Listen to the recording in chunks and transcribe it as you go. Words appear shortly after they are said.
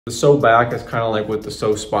The Pso Back is kind of like what the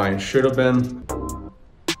Pso Spine should have been.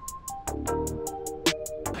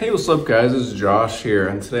 Hey, what's up guys, this is Josh here,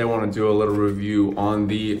 and today I want to do a little review on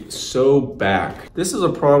the Pso Back. This is a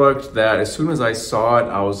product that as soon as I saw it,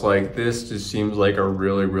 I was like, this just seems like a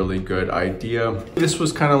really good idea. This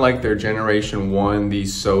was kind of like their generation 1, the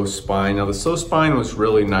Pso Spine. Now the Pso Spine was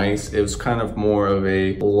really nice. It was kind of more of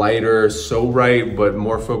a lighter Pso Rite, but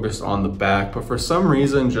more focused on the back. But for some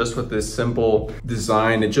reason, just with this simple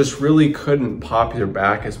design, it just really couldn't pop your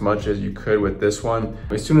back as much as you could with this one.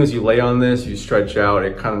 As soon as you lay on this, you stretch out,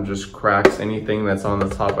 it kind of just cracks anything that's on the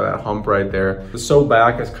top of that hump right there. The Pso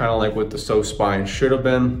Back is kind of like what the Pso Spine should have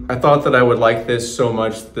been. I thought that I would like this so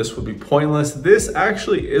much that this would be pointless. This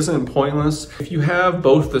actually isn't pointless. If you have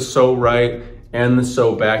both the Pso Rite and the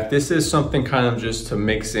Pso Back, this is something kind of just to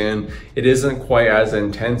mix in. It isn't quite as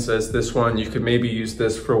intense as this one. You could maybe use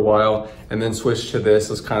this for a while and then switch to this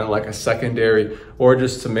as kind of like a secondary, or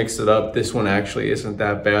just to mix it up. This one actually isn't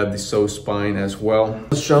that bad, the Pso Spine as well.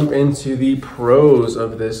 Let's jump into the pros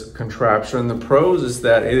of this contraption. The pros is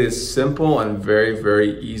that it is simple and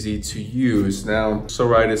very easy to use. Now, Pso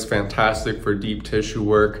Rite is fantastic for deep tissue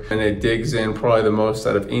work, and it digs in probably the most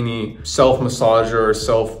out of any self-massager or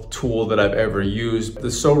self-tool that I've ever used.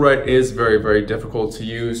 The Pso Rite is very difficult to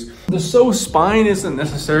use. The Pso Spine isn't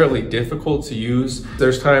necessarily difficult to use.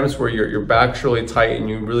 There's times where your back's really tight and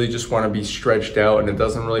you really just want to be stretched out, and it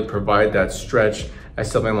doesn't really provide that stretch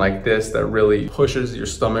as something like this that really pushes your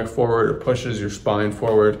stomach forward or pushes your spine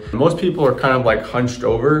forward. Most people are kind of like hunched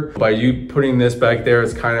over. By you putting this back there,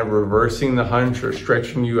 it's kind of reversing the hunch or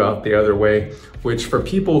stretching you out the other way, which for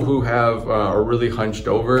people who are really hunched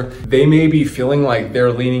over, they may be feeling like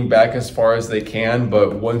they're leaning back as far as they can,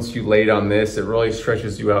 but once you lay on this, it really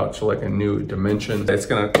stretches you out to like a new dimension. It's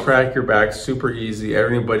gonna crack your back super easy.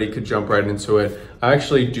 Everybody could jump right into it. I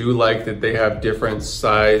actually do like that they have different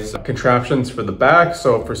size contraptions for the back.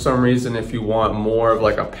 So for some reason, if you want more of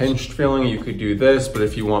like a pinched feeling, you could do this. But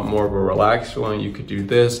if you want more of a relaxed feeling, you could do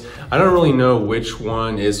this. I don't really know which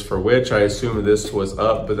one is for which. I assume this was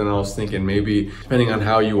up, but then I was thinking maybe depending on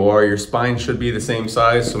how you are, your spine should be the same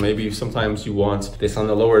size. So maybe sometimes you want this on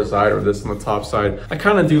the lower side or this on the top side. I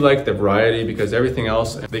kind of do like the variety because everything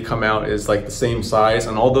else they come out is like the same size.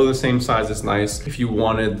 And although the same size is nice, if you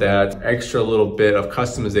wanted that extra little bit of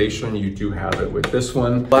customization, you do have it with this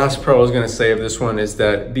one. Last pro I was going to say of this one is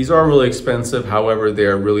that these are really expensive. However, they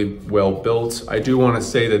are really well built. I do want to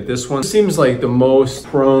say that this one seems like the most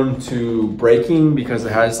prone to breaking because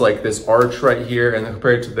it has like this arch right here, and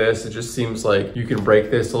compared to this, it just seems like you can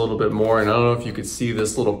break this a little bit more. And I don't know if you could see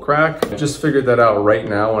this little crack. I just figured that out right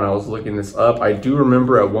now when I was looking this up. I do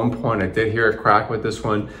remember at one point I did hear a crack with this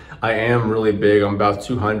one. I am really big, I'm about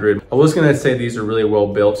 200. I was gonna say these are really well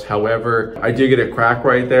built. However, I did get a crack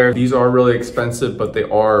right there. These are really expensive, but they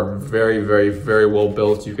are very well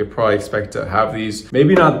built. You could probably expect to have these.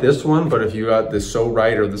 Maybe not this one, but if you got the Pso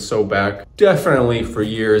Rite or the Pso Back, definitely for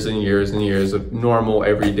years and years of normal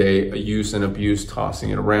everyday use and abuse,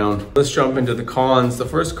 tossing it around. Let's jump into the cons. The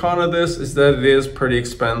first con of this is that it is pretty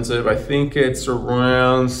expensive. I think it's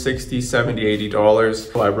around $60, $70,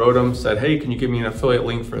 $80. So I wrote them, said, hey, can you give me an affiliate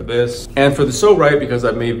link for this? And for the Pso Rite, because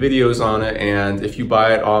I've made videos on it, and if you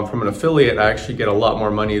buy it from an affiliate, I actually get a lot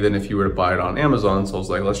more money than if you were to buy it on Amazon. So I was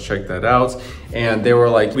like, let's check that out. And they were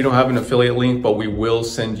like, we don't have an affiliate link, but we will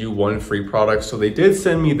send you one free product. So they did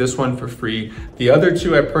send me this one for free. The other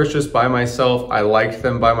two I purchased by myself. I liked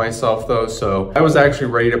them by myself though. So I was actually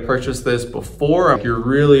ready to purchase this before. You're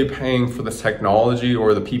really paying for the technology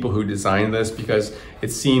or the people who designed this, because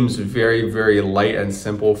it seems very light and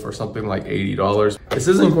simple for something like $80. This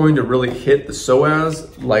isn't going to really hit the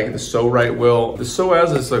psoas like the Pso Rite will. The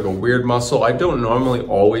psoas is like a weird muscle. I don't normally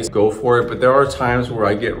always go for it, but there are times where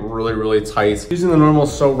I get really tight. Using the normal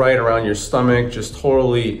Pso Rite around your stomach just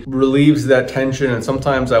totally relieves that tension, and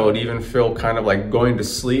sometimes I would even feel kind of like going to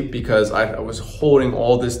sleep because I was holding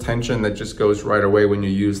all this tension that just goes right away when you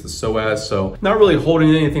use the psoas. So not really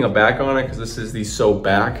holding anything back on it because this is the Pso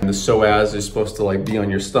Back, and the psoas is supposed to like be on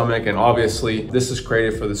your stomach, and obviously this is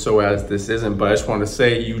created for the psoas, this isn't. But I just want to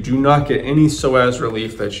say you do not get any psoas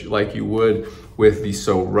relief that you would with the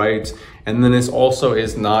Pso Rite. And then this also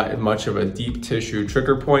is not much of a deep tissue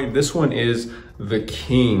trigger point. This one is the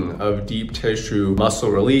king of deep tissue muscle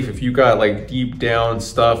relief. If you got like deep down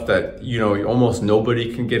stuff that, you know, almost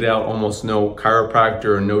nobody can get out, almost no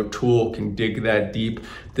chiropractor or no tool can dig that deep,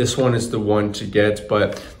 this one is the one to get.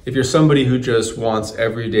 But if you're somebody who just wants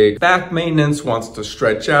everyday back maintenance, wants to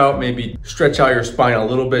stretch out, maybe stretch out your spine a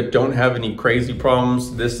little bit, don't have any crazy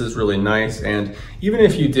problems, this is really nice. And even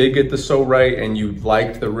if you did get the Pso Rite and you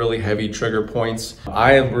liked the really heavy trigger points.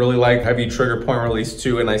 I really like heavy trigger point release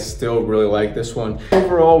too, and I still really like this one.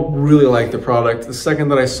 Overall, really like the product. The second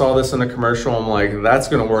that I saw this in a commercial, I'm like, that's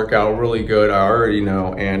gonna work out really good. I already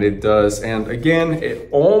know, and it does. And again, it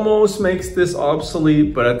almost makes this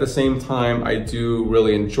obsolete, but at the same time, I do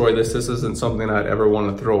really enjoy this. This isn't something I'd ever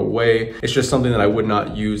want to throw away. It's just something that I would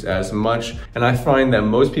not use as much. And I find that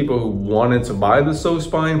most people who wanted to buy the Pso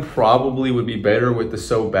Spine probably would be better with the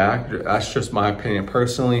Pso Back. That's just my opinion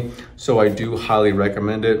personally. So I do highly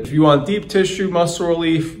recommend it. If you want deep tissue muscle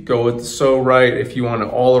relief, go with the Pso Rite. If you want an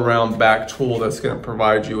all-around back tool that's going to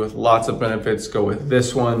provide you with lots of benefits, go with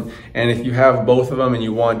this one. And if you have both of them and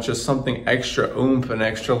you want just something extra oomph, an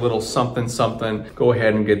extra little something, go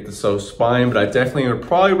ahead and get the Pso Spine. But I definitely would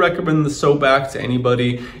probably recommend the Pso Back to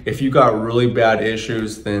anybody. If you got really bad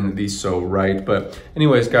issues, then the Pso Rite. But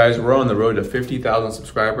anyways, guys, we're on the road to 50,000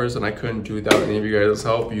 subscribers, and I couldn't do without any of you guys'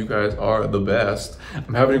 help. You guys are the best.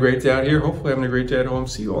 I'm having a great day out here. Hopefully having a great day at home.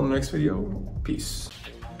 See you all in the next video. Peace.